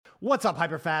What's up,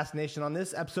 Hyperfast Nation? On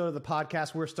this episode of the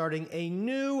podcast, we're starting a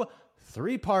new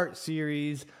 3-part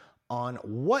series on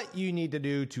what you need to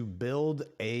do to build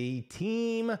a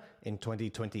team in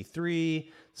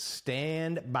 2023.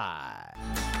 Stand by.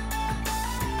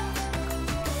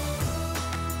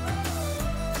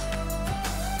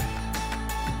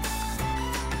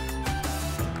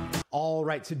 All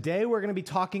right, today we're going to be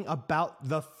talking about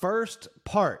the first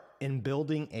part in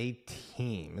building a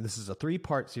team. This is a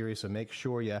 3-part series, so make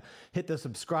sure you hit the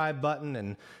subscribe button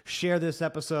and share this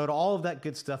episode, all of that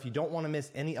good stuff. You don't want to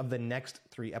miss any of the next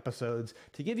 3 episodes.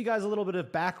 To give you guys a little bit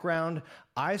of background,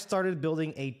 I started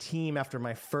building a team after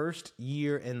my first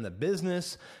year in the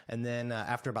business, and then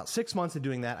after about 6 months of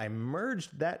doing that, I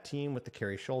merged that team with the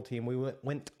Carrie Scholl team. We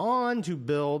went on to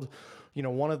build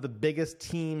one of the biggest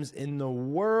teams in the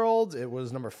world. It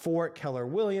was number 4 at Keller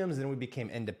Williams. Then we became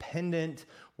independent.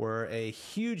 We're a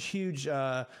huge,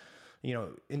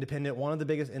 independent, one of the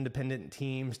biggest independent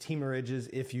teams, teamerages,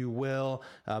 if you will.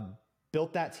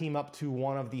 Built that team up to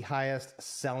one of the highest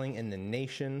selling in the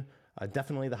nation.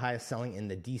 Definitely the highest selling in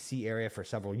the DC area for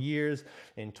several years.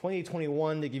 In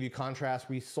 2021, to give you contrast,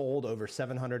 we sold over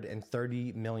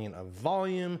 730 million of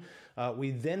volume.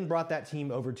 We then brought that team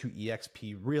over to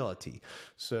eXp Realty.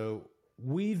 So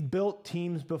we've built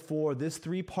teams before. This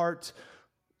 3-part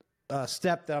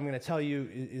step that I'm going to tell you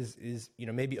is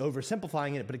maybe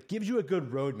oversimplifying it, but it gives you a good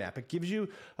roadmap. It gives you,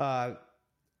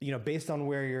 based on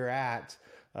where you're at,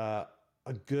 a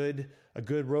good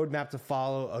roadmap to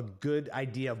follow, a good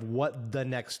idea of what the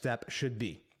next step should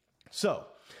be. So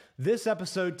this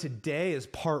episode today is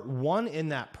part 1 in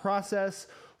that process,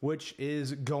 which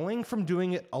is going from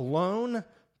doing it alone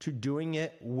to doing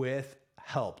it with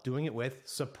help, doing it with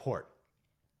support.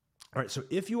 All right, so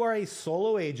if you are a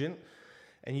solo agent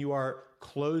and you are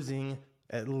closing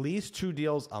at least 2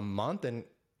 deals a month, and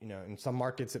in some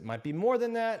markets, it might be more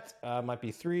than that, might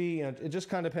be 3. It just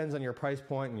kind of depends on your price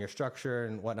point and your structure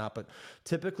and whatnot. But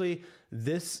typically,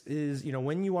 this is,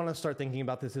 when you want to start thinking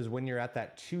about this is when you're at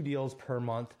that 2 deals per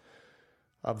month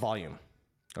of volume.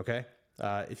 Okay.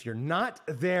 If you're not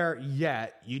there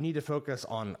yet, you need to focus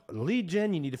on lead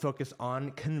gen. You need to focus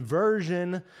on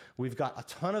conversion. We've got a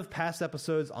ton of past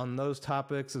episodes on those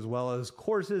topics, as well as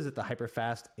courses at the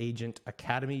Hyperfast Agent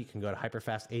Academy. You can go to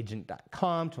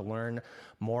hyperfastagent.com to learn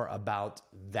more about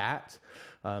that.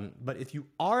 But if you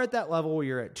are at that level where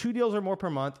you're at 2 deals or more per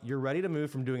month, you're ready to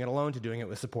move from doing it alone to doing it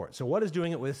with support. So what does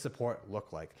doing it with support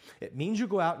look like? It means you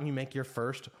go out and you make your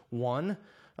first one,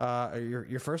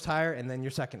 your first hire, and then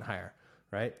your second hire.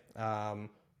 Right?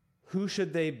 Who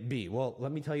should they be? Well,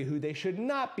 let me tell you who they should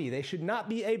not be. They should not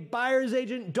be a buyer's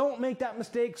agent. Don't make that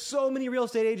mistake. So many real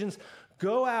estate agents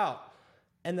go out,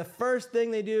 and the first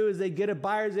thing they do is they get a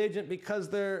buyer's agent because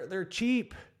they're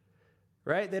cheap,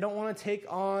 right? They don't want to take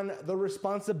on the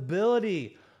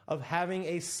responsibility of having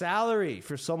a salary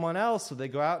for someone else, so they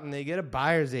go out and they get a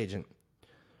buyer's agent,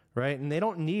 right? And they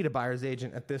don't need a buyer's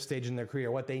agent at this stage in their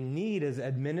career. What they need is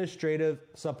administrative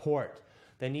support.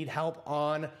 They need help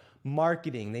on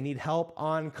marketing. They need help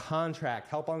on contract,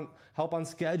 help on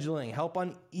scheduling, help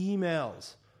on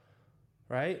emails,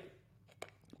 right?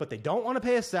 But they don't want to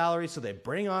pay a salary, so they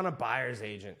bring on a buyer's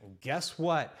agent. And guess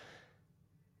what?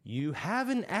 You have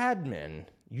an admin.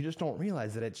 You just don't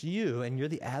realize that it's you, and you're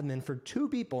the admin for 2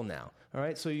 people now. All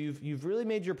right, so you've really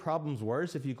made your problems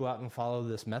worse if you go out and follow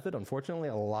this method. Unfortunately,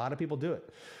 a lot of people do it.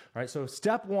 All right, so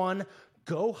step 1,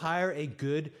 go hire a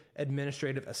good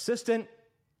administrative assistant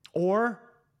or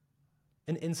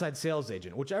an inside sales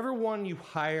agent. Whichever one you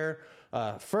hire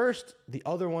first, the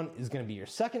other one is going to be your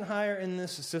second hire in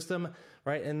this system,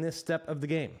 right, in this step of the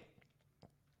game.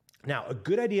 Now, a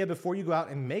good idea before you go out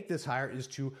and make this hire is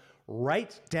to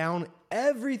write down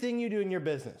everything you do in your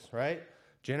business, right?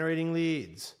 Generating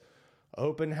leads,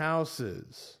 open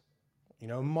houses,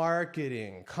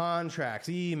 marketing, contracts,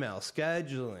 email,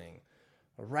 scheduling.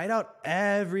 Write out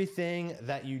everything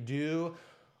that you do.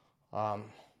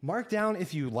 Mark down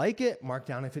if you like it, mark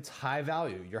down if it's high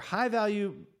value. Your high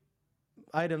value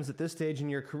items at this stage in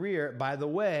your career, by the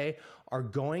way, are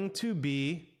going to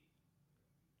be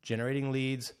generating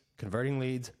leads, converting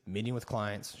leads, meeting with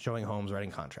clients, showing homes, writing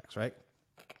contracts, right?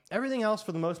 Everything else,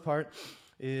 for the most part,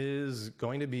 is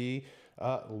going to be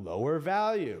lower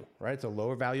value, right? It's a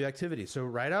lower value activity. So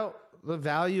write out the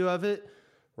value of it,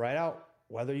 write out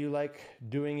whether you like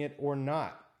doing it or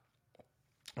not,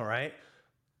 all right?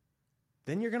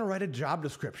 Then you're going to write a job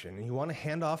description, and you want to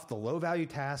hand off the low value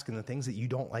task and the things that you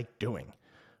don't like doing,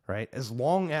 right? As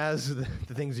long as the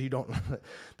things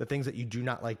that you do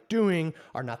not like doing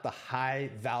are not the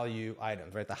high value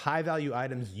items, right? The high value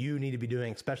items you need to be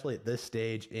doing, especially at this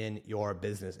stage in your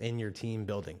business, in your team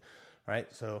building,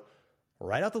 right? So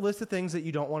write out the list of things that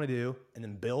you don't want to do and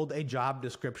then build a job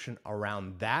description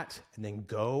around that and then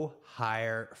go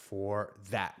hire for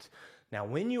that. Now,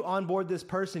 when you onboard this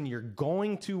person, you're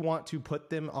going to want to put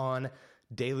them on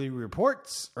daily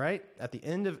reports, right? At the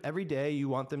end of every day, you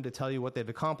want them to tell you what they've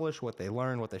accomplished, what they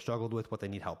learned, what they struggled with, what they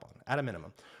need help on, at a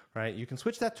minimum, right? You can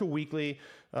switch that to weekly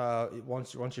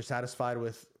once you're satisfied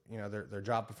with their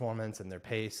job performance and their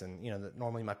pace, and that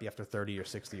normally might be after 30 or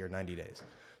 60 or 90 days.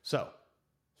 So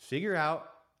figure out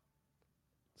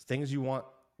things you want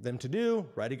them to do,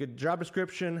 write a good job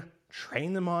description,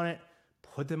 train them on it,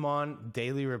 put them on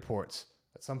daily reports.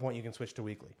 At some point, you can switch to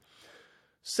weekly.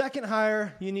 Second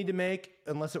hire you need to make,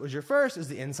 unless it was your first, is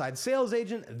the inside sales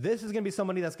agent. This is going to be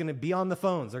somebody that's going to be on the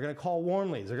phones. They're going to call warm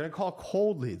leads. They're going to call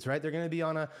cold leads, right? They're going to be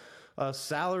on a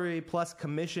salary plus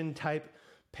commission type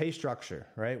pay structure,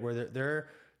 right? Where they're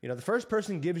the first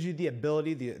person gives you the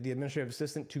ability, the administrative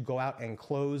assistant, to go out and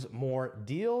close more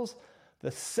deals.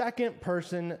 The second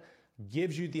person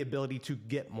gives you the ability to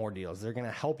get more deals. They're going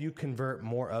to help you convert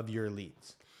more of your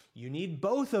leads. You need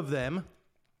both of them,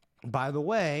 by the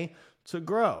way, to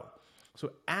grow.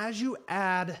 So as you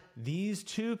add these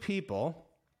two people,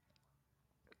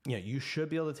 you should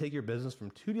be able to take your business from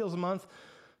 2 deals a month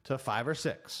to 5 or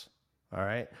 6. All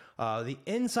right. The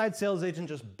inside sales agent,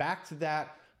 just back to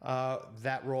that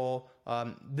role.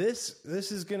 This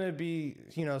is going to be,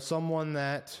 someone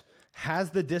that has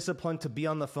the discipline to be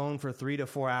on the phone for 3 to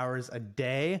 4 hours a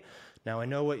day. Now, I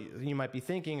know what you might be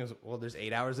thinking is, well, there's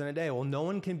 8 hours in a day. Well, no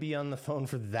one can be on the phone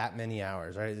for that many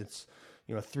hours, right? It's,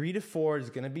 3 to 4 is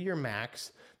going to be your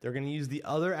max. They're going to use the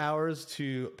other hours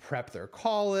to prep their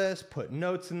call list, put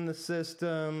notes in the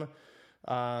system,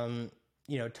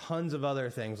 tons of other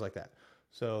things like that.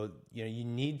 So, you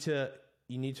need to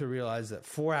realize that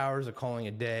 4 hours of calling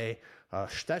a day,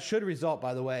 that should result,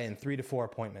 by the way, in 3 to 4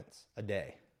 appointments a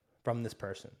day from this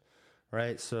person,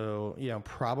 right? So,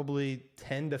 probably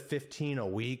 10 to 15 a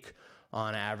week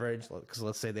on average, because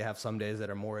let's say they have some days that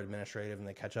are more administrative and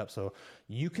they catch up. So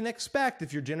you can expect,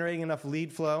 if you're generating enough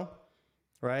lead flow,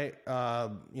 right?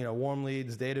 Warm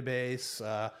leads, database,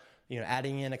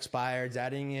 adding in expireds,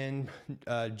 adding in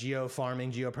geo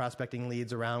farming, geo prospecting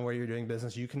leads around where you're doing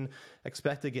business, you can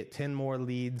expect to get 10 more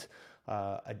leads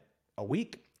a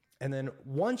week. And then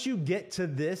once you get to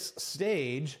this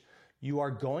stage, you are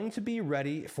going to be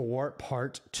ready for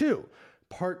part 2.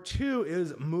 Part 2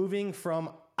 is moving from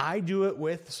I do it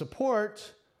with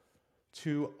support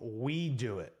to we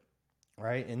do it,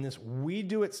 right? In this we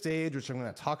do it stage, which I'm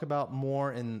going to talk about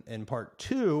more in part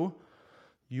 2,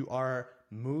 you are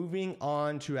moving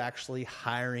on to actually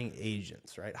hiring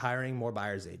agents, right? Hiring more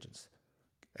buyer's agents,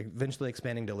 eventually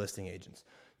expanding to listing agents.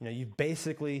 You've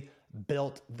basically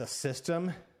built the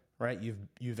system, right?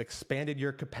 You've expanded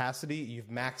your capacity, you've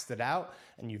maxed it out,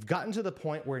 and you've gotten to the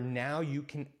point where now you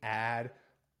can add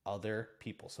other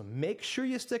people. So make sure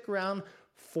you stick around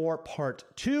for part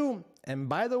 2. And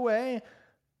by the way,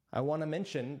 I want to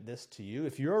mention this to you.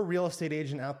 If you're a real estate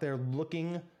agent out there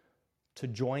looking to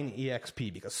join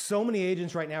EXP, because so many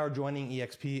agents right now are joining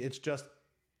EXP, it's just,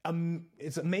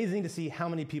 it's amazing to see how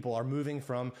many people are moving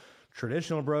from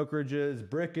traditional brokerages,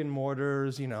 brick and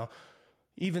mortars,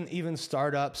 even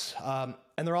startups, and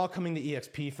they're all coming to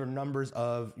EXP for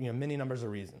many numbers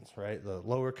of reasons, right? The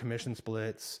lower commission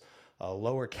splits,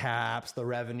 lower caps, the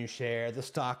revenue share, the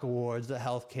stock awards, the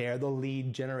healthcare, the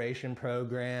lead generation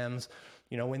programs.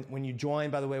 When you join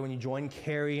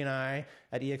Carrie and I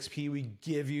at EXP, we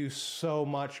give you so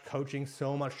much coaching,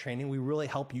 so much training. We really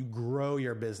help you grow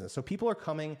your business. So people are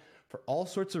coming for all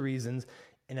sorts of reasons.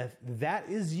 And if that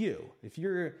is you, if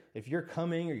you're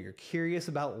coming or you're curious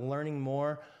about learning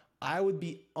more, I would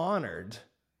be honored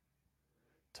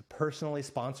to personally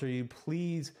sponsor you.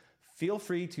 Please feel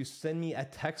free to send me a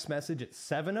text message at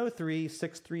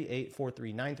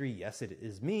 703-638-4393. Yes, it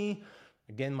is me.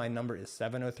 Again, my number is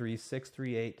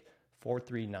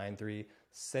 703-638-4393.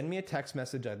 Send me a text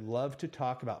message. I'd love to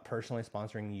talk about personally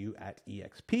sponsoring you at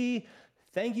EXP.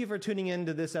 Thank you for tuning in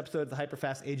to this episode of the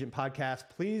Hyperfast Agent Podcast.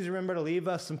 Please remember to leave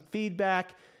us some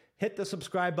feedback, hit the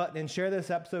subscribe button, and share this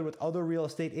episode with other real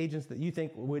estate agents that you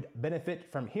think would benefit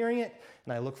from hearing it.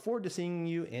 And I look forward to seeing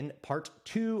you in part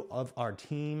 2 of our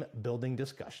team building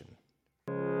discussion.